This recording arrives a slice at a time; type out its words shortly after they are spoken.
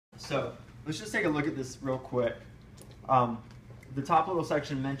So let's just take a look at this real quick. The top little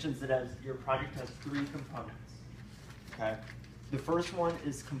section mentions that as your project has 3 components. Okay. The first one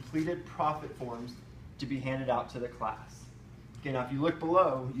is completed profit forms to be handed out to the class. Okay, now if you look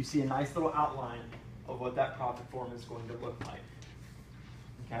below, you see a nice little outline of what that profit form is going to look like.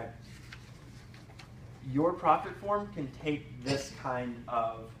 Okay. Your profit form can take this kind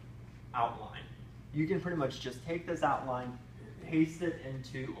of outline. You can pretty much just take this outline, paste it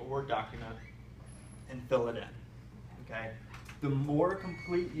into a Word document, and fill it in. Okay. The more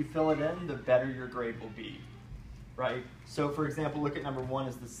complete you fill it in, the better your grade will be, right? So for example, look at number 1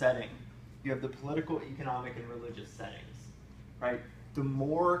 is the setting. You have the political, economic, and religious settings, right? The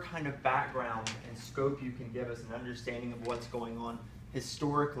more kind of background and scope you can give us an understanding of what's going on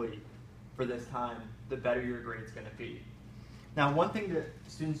historically for this time, the better your grade's going to be. Now, one thing that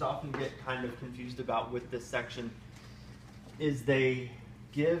students often get kind of confused about with this section is they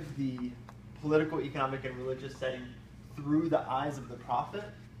give the political, economic, and religious setting through the eyes of the prophet,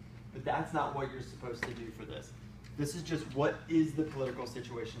 but that's not what you're supposed to do for this. This is just what is the political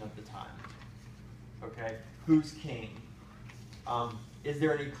situation of the time. Okay? Who's king? Is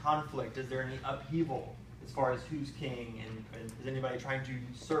there any conflict? Is there any upheaval as far as who's king? And is anybody trying to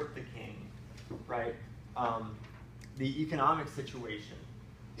usurp the king? Right? The economic situation.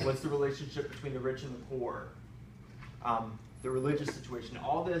 What's the relationship between the rich and the poor? The religious situation.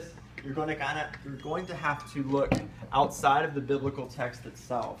 All this, you're going to have to look outside of the biblical text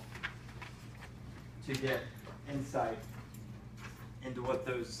itself to get insight into what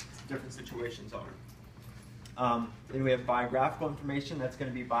those different situations are. Then we have biographical information. That's going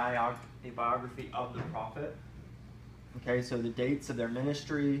to be a biography of the prophet. Okay, so the dates of their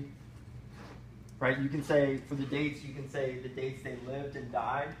ministry. Right, you can say, for the dates, you can say the dates they lived and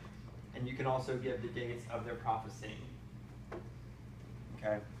died, and you can also give the dates of their prophesying.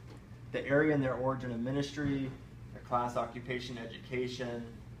 Okay, the area and their origin of ministry, their class, occupation, education,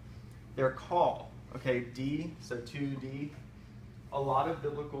 their call. Okay, D, so 2D. A lot of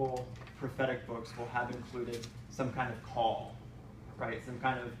biblical prophetic books will have included some kind of call, right? Some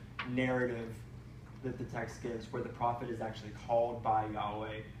kind of narrative that the text gives where the prophet is actually called by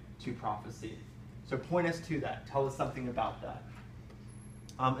Yahweh to prophecy. So point us to that. Tell us something about that.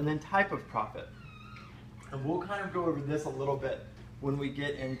 And then type of prophet. And we'll kind of go over this a little bit when we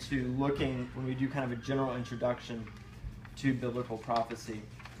get into when we do kind of a general introduction to biblical prophecy.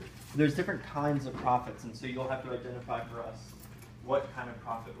 There's different kinds of prophets, and so you'll have to identify for us what kind of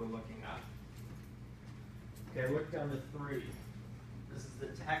prophet we're looking at. Okay, look down to 3. This is the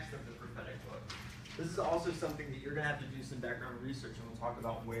text of the prophetic book. This is also something that you're going to have to do some background research, and we'll talk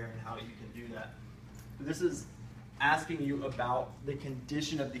about where and how you can do that. But this is asking you about the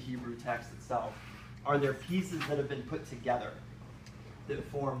condition of the Hebrew text itself. Are there pieces that have been put together that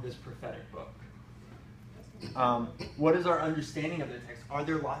form this prophetic book? What is our understanding of the text? Are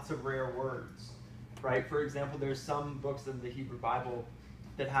there lots of rare words? Right? For example, there's some books in the Hebrew Bible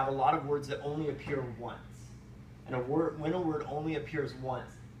that have a lot of words that only appear once. And when a word only appears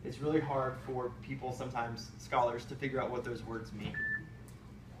once, it's really hard for people, sometimes scholars, to figure out what those words mean.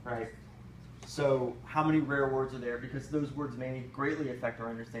 Right? So how many rare words are there? Because those words may greatly affect our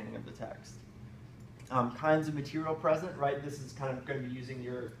understanding of the text. Kinds of material present, right? This is kind of going to be using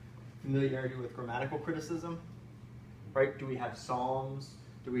your familiarity with grammatical criticism. Right? Do we have psalms?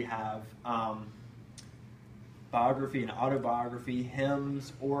 Do we have biography and autobiography,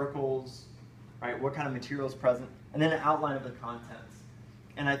 hymns, oracles? Right? What kind of material is present? And then an outline of the contents.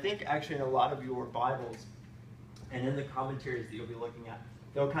 And I think actually in a lot of your Bibles and in the commentaries that you'll be looking at,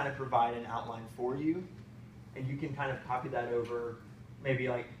 they'll kind of provide an outline for you, and you can kind of copy that over, maybe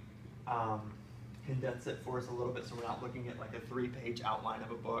like condense it for us a little bit so we're not looking at like a 3-page outline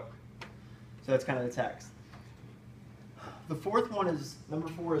of a book. So that's kind of the text. The fourth one is, number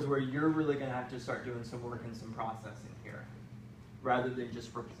 4, is where you're really going to have to start doing some work and some processing here, rather than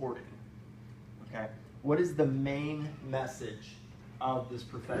just reporting. Okay? What is the main message of this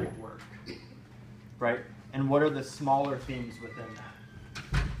prophetic work? Right? And what are the smaller themes within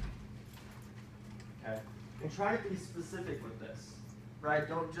that? Okay? And try to be specific with this. Right?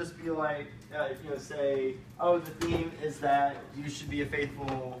 Don't just be like, say, oh, the theme is that you should be a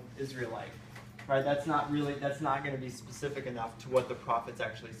faithful Israelite. Right? That's not going to be specific enough to what the prophet's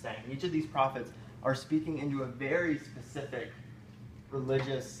actually saying. Each of these prophets are speaking into a very specific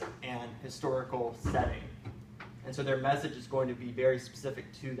religious and historical setting. And so their message is going to be very specific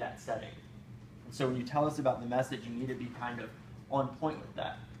to that setting. And so when you tell us about the message, you need to be kind of on point with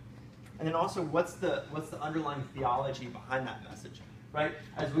that. And then also, what's the underlying theology behind that message? Right?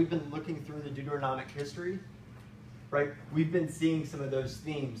 As we've been looking through the Deuteronomic history, right? We've been seeing some of those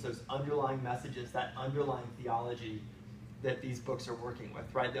themes, those underlying messages, that underlying theology that these books are working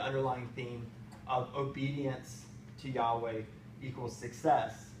with, right? The underlying theme of obedience to Yahweh equals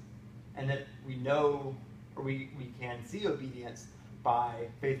success, and that we know, or we can see obedience by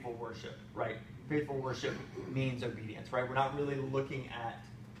faithful worship, right? Faithful worship means obedience, right? We're not really looking at,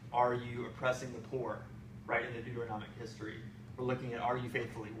 are you oppressing the poor, right, in the Deuteronomic history. We're looking at, are you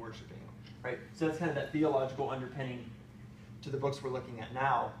faithfully worshiping, right? So that's kind of that theological underpinning to the books we're looking at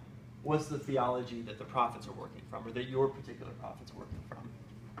now. What's the theology that the prophets are working from, or that your particular prophet's working from?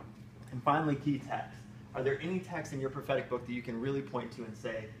 And finally, key texts. Are there any texts in your prophetic book that you can really point to and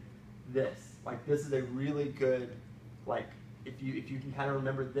say, this is a really good, like, if you can kind of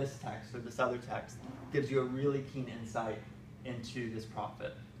remember this text or this other text, gives you a really keen insight into this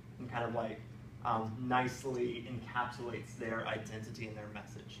prophet and kind of like nicely encapsulates their identity and their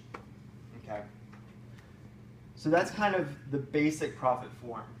message. Okay? So that's kind of the basic prophet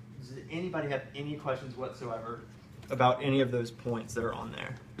form. Does anybody have any questions whatsoever about any of those points that are on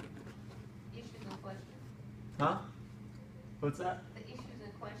there? Issues and questions. Huh? What's that? The issues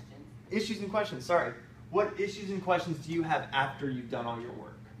and questions. Issues and questions, sorry. What issues and questions do you have after you've done all your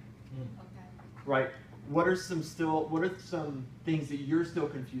work? Okay. Right? What are some things that you're still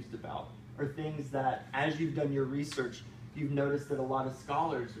confused about? Or things that, as you've done your research, you've noticed that a lot of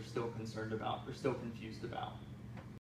scholars are still concerned about or still confused about?